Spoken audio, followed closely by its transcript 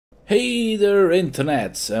Hey there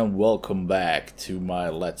internets, and welcome back to my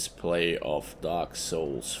let's play of Dark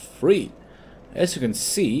Souls 3. As you can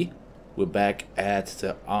see, we're back at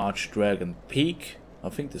the Archdragon Peak. I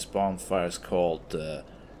think this bonfire is called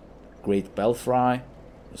Great Belfry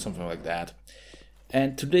or something like that.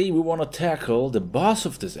 And today we want to tackle the boss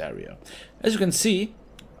of this area. As you can see,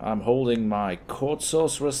 I'm holding my Court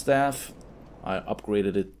Sorcerer Staff. I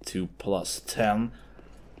upgraded it to +10.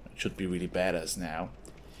 It should be really badass now.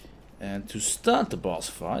 And to start the boss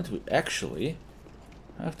fight, we actually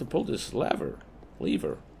have to pull this lever,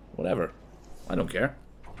 whatever. I don't care.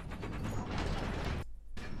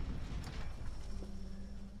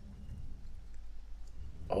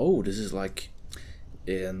 Oh, this is like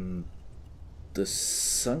in the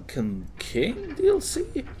Sunken King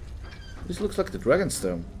DLC? This looks like the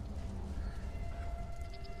Dragonstone.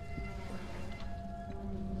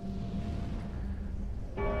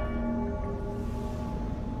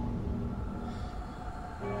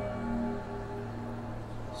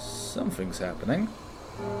 Something's happening.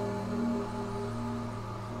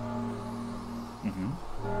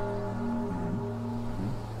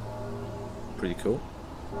 Pretty cool.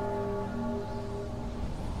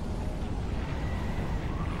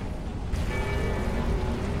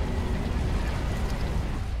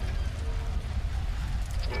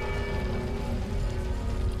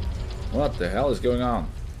 What the hell is going on?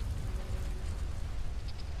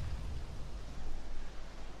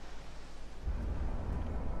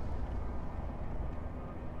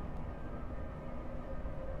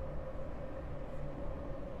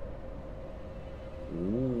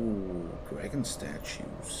 Ooh, dragon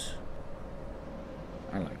statues.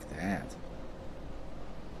 I like that.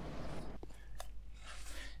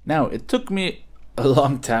 Now, it took me a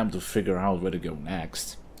long time to figure out where to go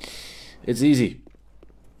next. It's easy.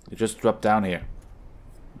 You just drop down here.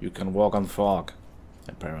 You can walk on fog,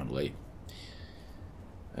 apparently.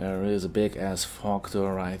 There is a big ass fog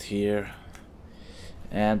door right here.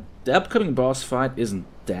 And the upcoming boss fight isn't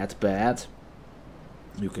that bad.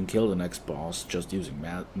 You can kill the next boss just using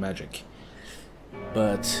magic.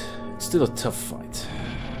 But it's still a tough fight.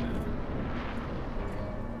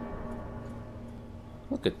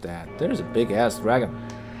 Look at that. There's a big ass dragon.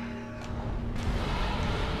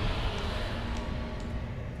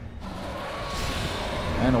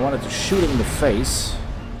 And I wanted to shoot him in the face.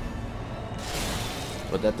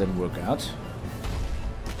 But that didn't work out.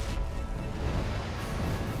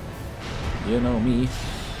 You know me.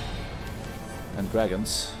 And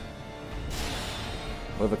dragons.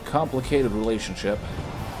 We have a complicated relationship.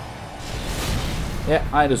 Yeah,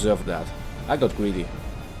 I deserve that. I got greedy.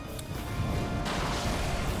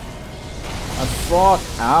 I thought...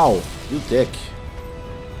 Ow! You dick.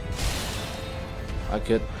 I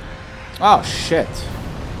could... Oh, shit.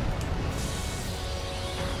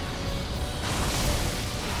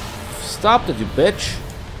 Stop it, you bitch.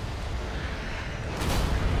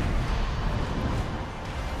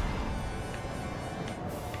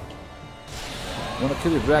 I wanna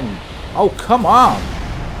kill your dragon. Oh, come on!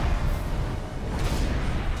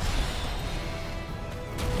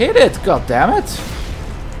 Hit it, goddammit!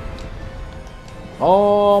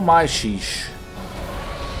 Oh my sheesh.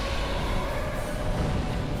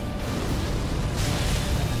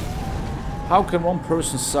 How can one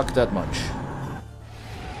person suck that much?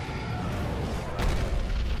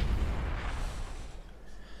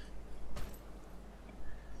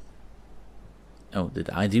 Oh,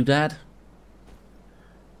 did I do that?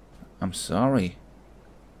 I'm sorry.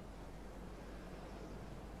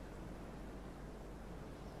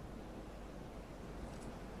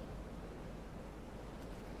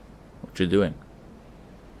 What you doing?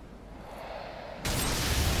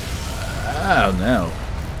 Oh no.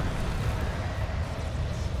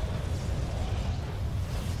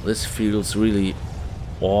 This feels really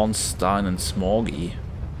Ornstein and Smoggy,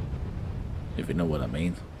 if you know what I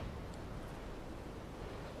mean.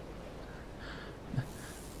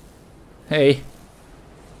 Hey,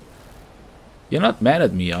 you're not mad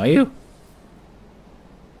at me, are you?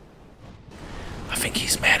 I think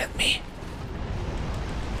he's mad at me.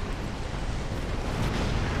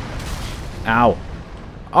 Ow.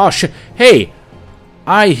 Oh shit. Hey,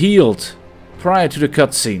 I healed prior to the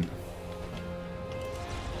cutscene.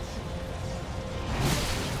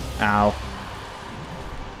 Ow.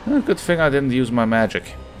 Good thing I didn't use my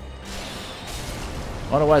magic.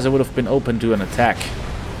 Otherwise I would have been open to an attack.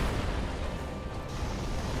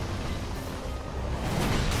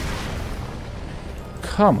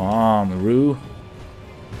 Come on, Rue.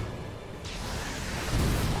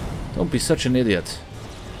 Don't be such an idiot.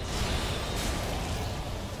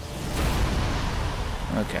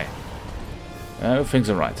 Okay. Everything's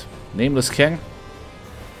alright. Nameless King.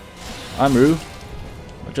 I'm Rue.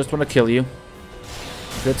 I just want to kill you.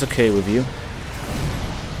 If that's okay with you.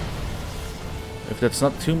 If that's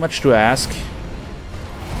not too much to ask,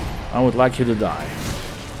 I would like you to die.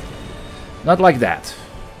 Not like that.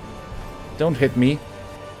 Don't hit me.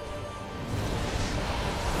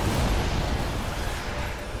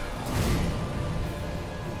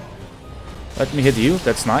 Let me hit you.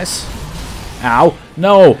 That's nice. Ow.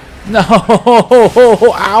 No. No.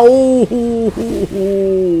 Ow.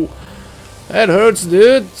 That hurts,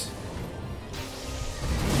 dude.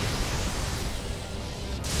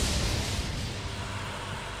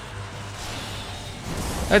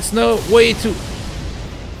 That's no way to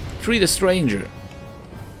treat a stranger.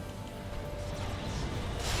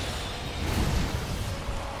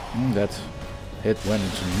 That hit went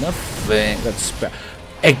into nothing. That's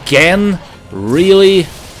again? Really?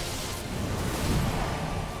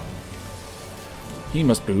 He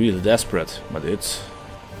must be really desperate, but it's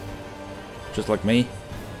just like me.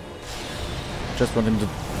 Just want him to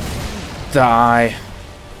die.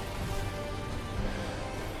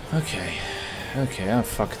 Okay. Okay, I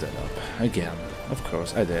fucked that up. Again. Of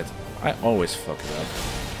course, I did. I always fuck it up.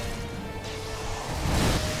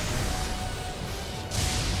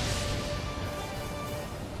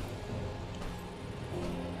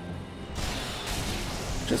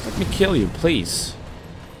 Just let me kill you, please.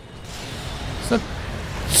 It's not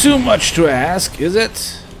too much to ask, is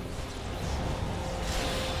it?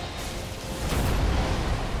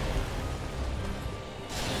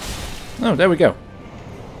 Oh, there we go.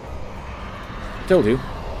 Told you.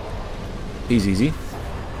 He's easy.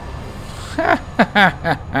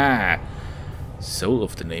 Soul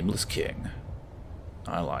of the Nameless King.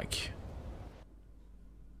 I like.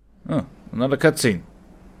 Oh, another cutscene.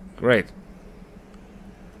 Great.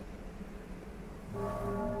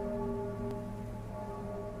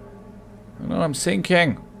 No, I'm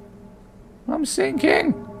sinking. I'm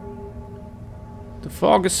sinking. The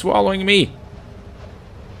fog is swallowing me.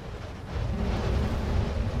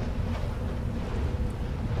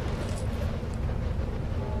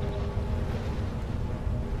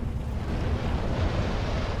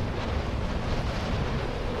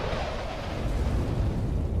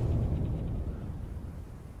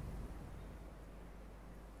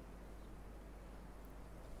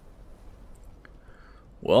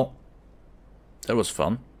 Well, that was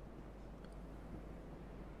fun.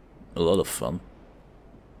 A lot of fun,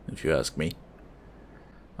 if you ask me.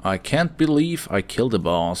 I can't believe I killed the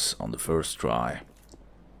boss on the first try.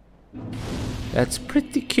 That's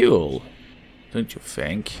pretty cool, don't you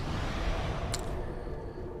think?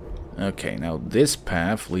 Okay, now this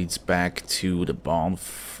path leads back to the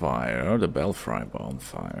bonfire, the Belfry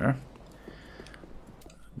bonfire.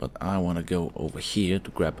 But I want to go over here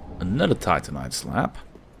to grab another Titanite slab.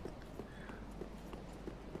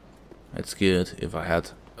 That's good if I had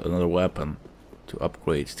another weapon to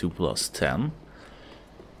upgrade to +10.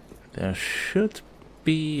 There should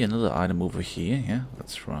be another item over here. Yeah,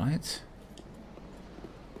 that's right.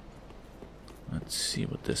 Let's see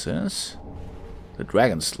what this is. The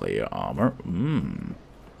Dragon Slayer armor.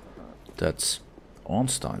 That's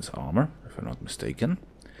Ornstein's armor, if I'm not mistaken.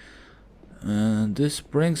 And this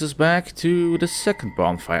brings us back to the second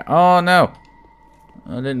bonfire. Oh no!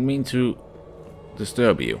 I didn't mean to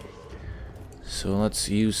disturb you. So let's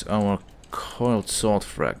use our coiled sword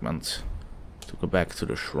fragment to go back to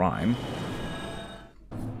the shrine.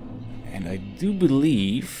 And I do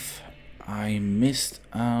believe I missed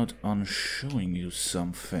out on showing you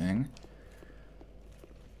something.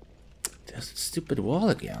 There's a stupid wall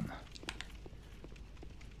again.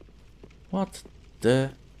 What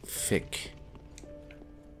the fick?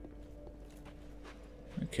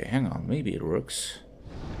 Okay, hang on, maybe it works.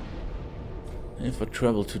 If I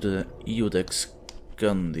travel to the Iodex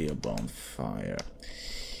Gundia bonfire.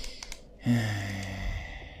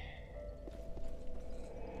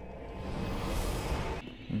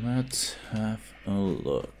 Let's have a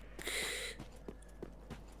look.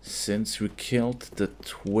 Since we killed the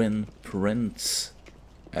twin princess,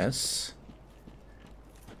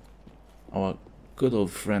 our good old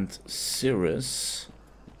friend Cirrus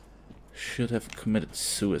should have committed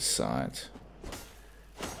suicide.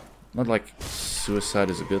 Not like suicide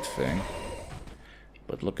is a good thing,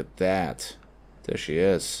 but look at that. There she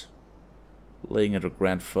is, laying at her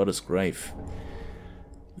grandfather's grave.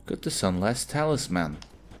 We got the Sunless Talisman.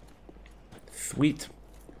 Sweet.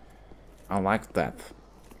 I like that.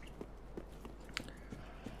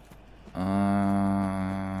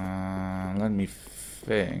 Let me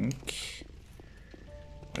think.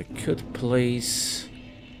 I could place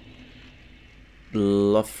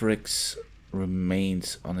Blufric's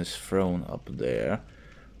remains on his throne up there.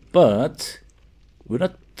 But we're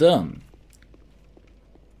not done.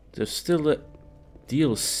 There's still a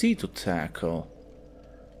DLC to tackle.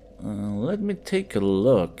 Let me take a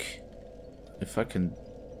look if I can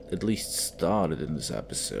at least start it in this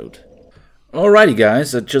episode. Alrighty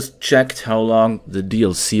guys, I just checked how long the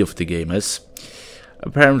DLC of the game is.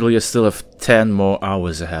 Apparently I still have 10 more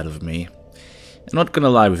hours ahead of me. I'm not gonna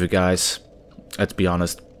lie with you guys, let's be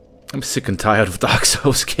honest, I'm sick and tired of Dark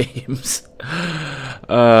Souls games.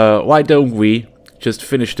 Why don't we just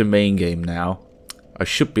finish the main game now? I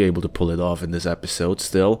should be able to pull it off in this episode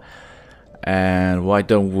still. And why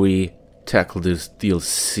don't we tackle this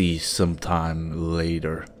DLC sometime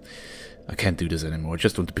later? I can't do this anymore, I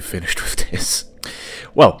just want to be finished with this.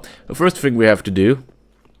 Well, the first thing we have to do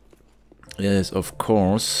is, of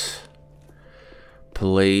course,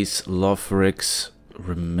 place Lothric's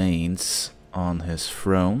remains on his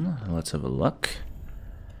throne. Let's have a look.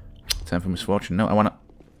 Time for misfortune. No, I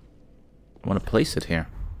wanna place it here.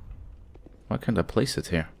 Why can't I place it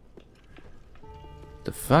here?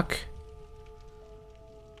 The fuck?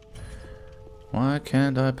 Why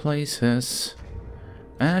can't I place his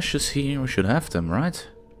ashes here? We should have them, right?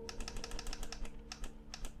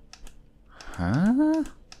 Huh?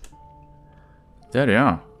 There they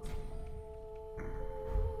are.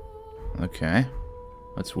 Okay.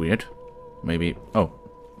 That's weird. Maybe... oh,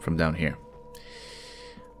 from down here.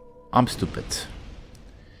 I'm stupid.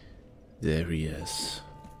 There he is.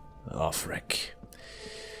 Lothric.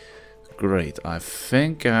 Great. I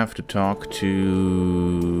think I have to talk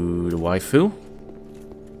to the waifu.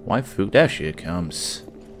 Waifu? There she comes.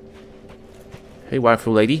 Hey,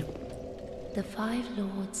 waifu lady. The 5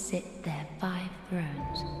 lords sit their 5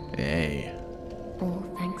 thrones. Hey. All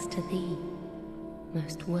thanks to thee,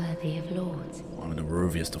 most worthy of lords. One of the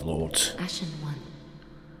worthiest of lords. Ashen One,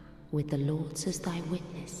 with the lords as thy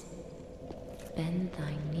witness, bend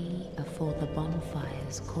thy knee afore the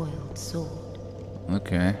bonfire's coiled sword.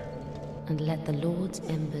 Okay. And let the lords'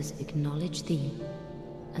 embers acknowledge thee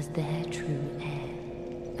as their true heir,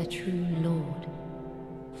 a true lord,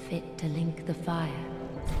 fit to link the fire.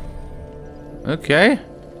 Okay.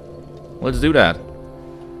 Let's do that.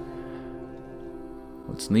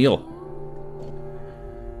 Let's kneel.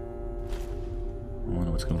 I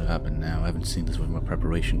wonder what's going to happen now. I haven't seen this with my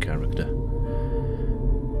preparation character.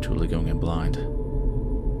 Totally going in blind.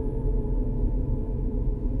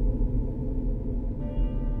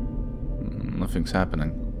 Nothing's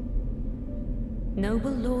happening.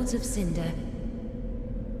 Noble lords of Cinder.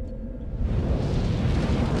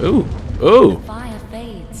 Ooh! Ooh! The fire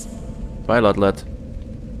fades. Bye, Lotlet.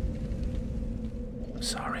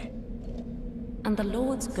 Sorry. And the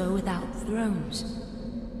lords go without thrones.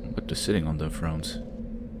 But they're sitting on their thrones.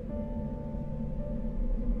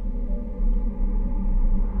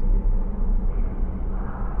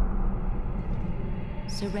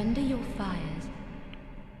 Surrender your fires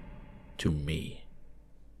To me.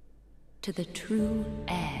 to the true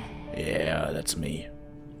heir. Yeah, that's me.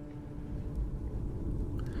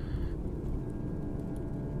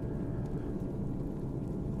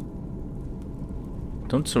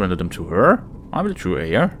 Don't surrender them to her. I'm the true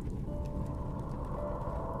heir.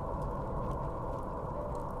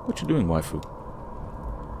 What you doing, waifu?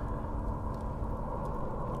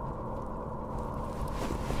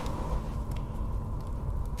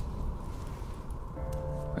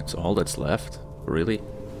 That's all that's left? Really?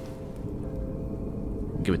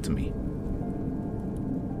 Give it to me.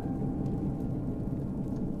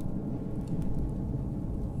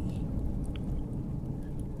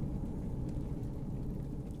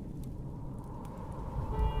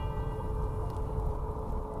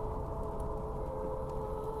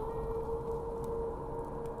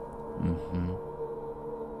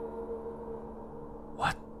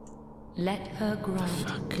 What? Let her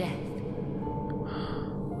grant death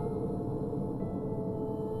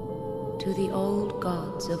to the old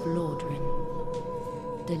gods of Lordran,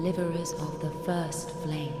 deliverers of the first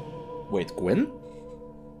flame. Wait, Gwyn?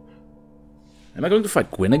 Am I going to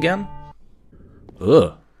fight Gwyn again?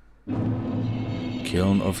 Ugh.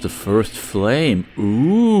 Kiln of the First Flame.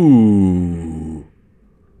 Ooh.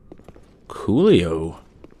 Coolio.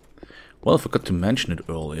 Well, I forgot to mention it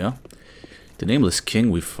earlier. The Nameless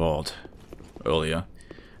King we fought earlier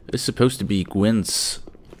is supposed to be Gwyn's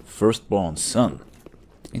firstborn son.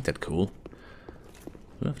 Ain't that cool? Do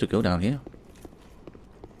we have to go down here?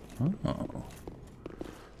 Oh.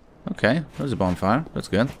 Okay, there's a bonfire. That's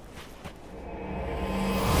good.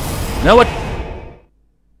 Now what?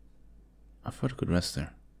 I thought I could rest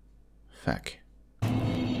there. Fuck.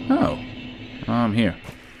 Oh. I'm here.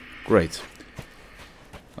 Great.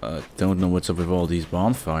 Don't know what's up with all these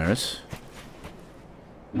bonfires.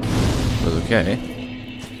 But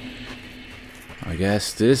okay. I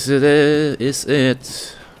guess this is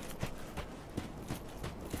it.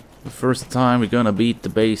 The first time we're gonna beat the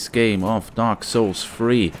base game of Dark Souls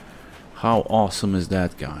 3. How awesome is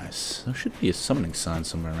that, guys? There should be a summoning sign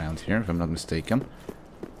somewhere around here, if I'm not mistaken.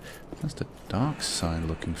 That's the dark sign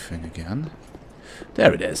looking thing again.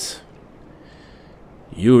 There it is.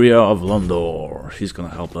 Yuria of Londor. She's gonna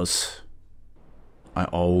help us. I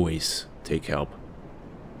always take help.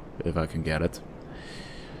 If I can get it.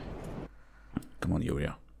 Come on,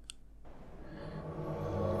 Yuria.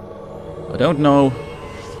 I don't know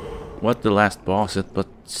what the last boss is, but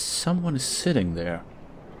someone is sitting there.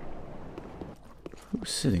 Who's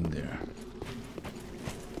sitting there?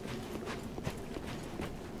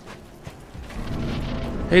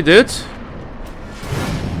 Hey, dude.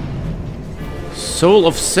 Soul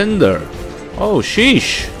of Cinder. Oh,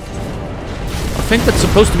 sheesh. I think that's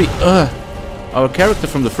supposed to be our character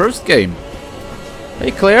from the first game.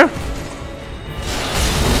 Hey, Claire.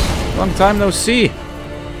 Long time no see.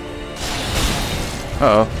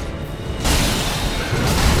 Uh-oh.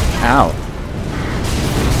 Ow.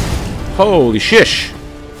 Holy shish.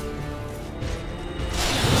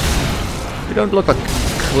 You don't look like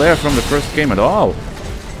Claire from the first game at all.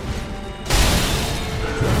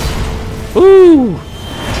 Ooh!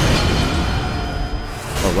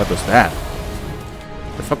 Oh, what was that?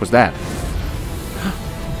 The fuck was that?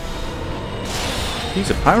 He's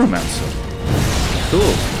a pyromancer.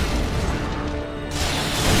 Cool.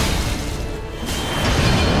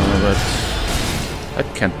 But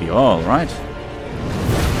that can't be all, right?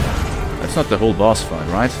 That's not the whole boss fight,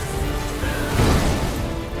 right?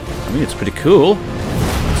 I mean, it's pretty cool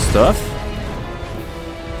and stuff.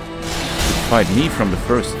 To fight me from the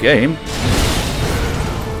first game.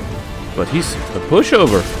 But he's a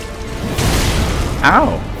pushover.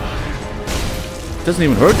 Ow! Doesn't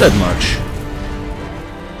even hurt that much.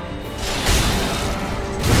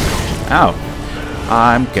 Ow.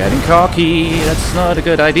 I'm getting cocky. That's not a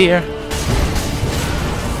good idea.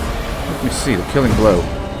 Let me see, the killing blow.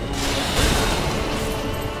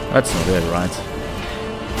 That's not it, right?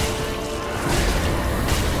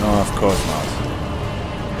 No, of course not.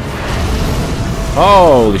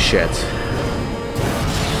 Holy shit.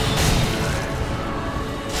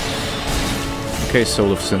 Okay,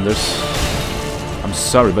 Soul of Cinders. I'm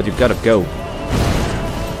sorry, but you gotta go.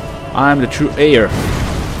 I'm the true heir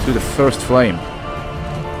to the first flame.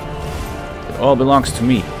 It all belongs to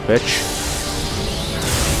me, bitch.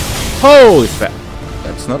 Holy fat.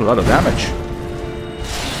 That's not a lot of damage.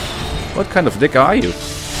 What kind of dick are you?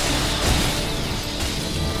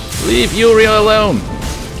 Leave Yuria alone!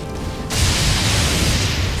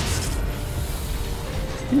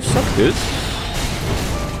 You suck, dude.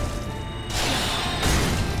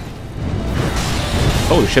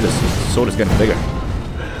 Holy shit, his sword is getting bigger.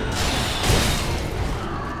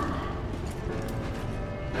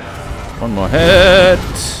 One more hit,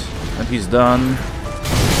 and he's done.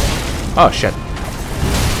 Oh shit.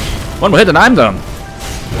 One more hit and I'm done.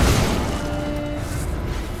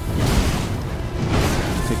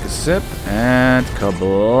 Take a sip and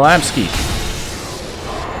kablamski.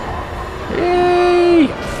 Yay!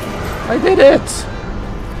 I did it!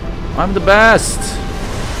 I'm the best!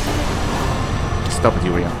 Stop it,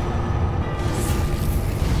 Yuria.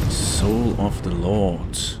 Soul of the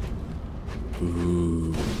Lord.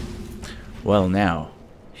 Ooh. Well, now,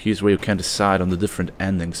 here's where you can decide on the different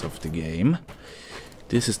endings of the game.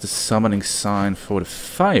 This is the summoning sign for the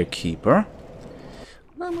Firekeeper.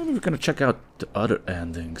 Well, maybe we're gonna check out the other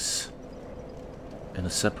endings in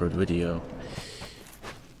a separate video.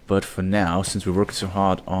 But for now, since we're working so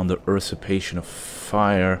hard on the Usurpation of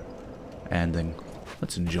Fire ending,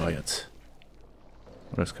 let's enjoy it.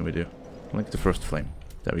 What else can we do? Link the first flame.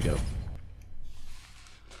 There we go.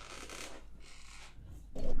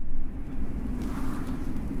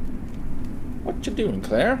 What you doing,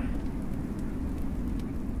 Claire?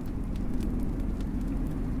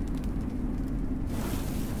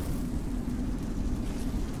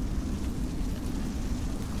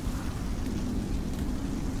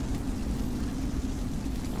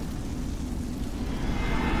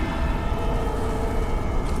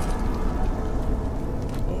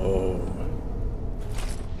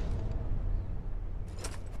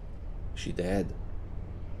 She dead.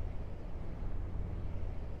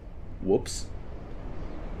 Whoops.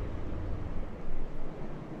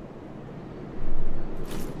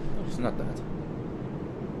 No, she's not dead.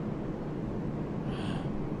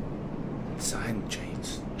 Sign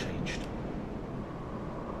changed.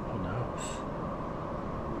 Who knows?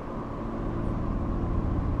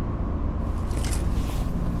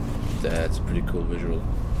 That's a pretty cool visual.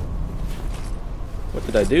 What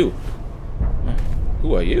did I do?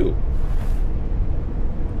 Who are you?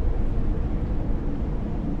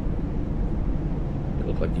 You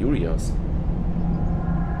look like Urios.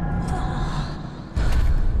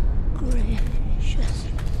 Gracious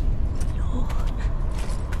Lord.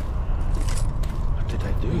 What did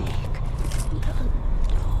I do?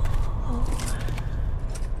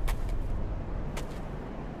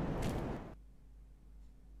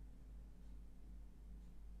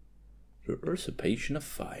 The usurpation of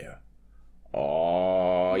fire.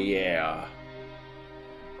 Oh yeah.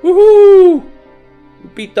 Woohoo! We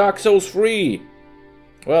beat Dark Souls 3.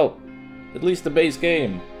 Well, at least the base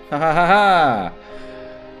game. Ha ha ha ha.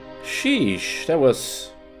 Sheesh, that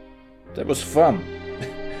was fun.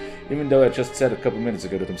 Even though I just said a couple minutes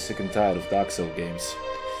ago that I'm sick and tired of Dark Souls games.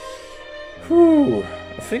 Whew,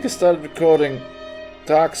 I think I started recording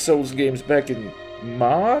Dark Souls games back in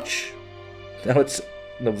March. Now it's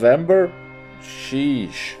November.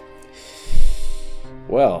 Sheesh.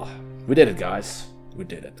 Well, we did it, guys. We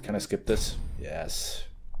did it. Can I skip this? Yes.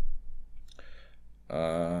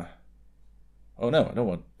 Oh no, I don't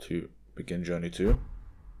want to begin Journey 2.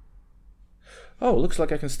 Oh, looks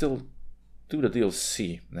like I can still do the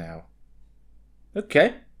DLC now.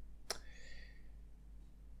 Okay.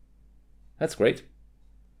 That's great.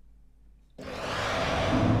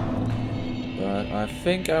 But I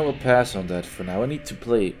think I will pass on that for now. I need to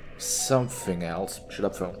play something else. Shut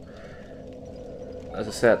up, phone. As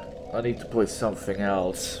I said, I need to play something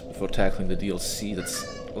else before tackling the DLC. That's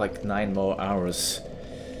like 9 more hours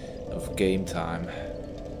of game time.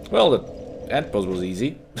 Well, the end boss was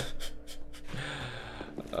easy.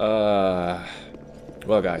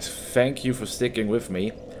 Well guys, thank you for sticking with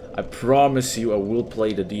me. I promise you I will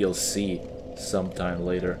play the DLC sometime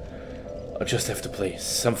later. I just have to play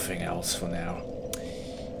something else for now.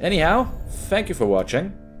 Anyhow, thank you for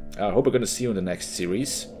watching. I hope we're gonna see you in the next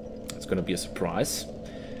series. It's gonna be a surprise.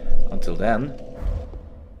 Until then,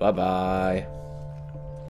 bye bye.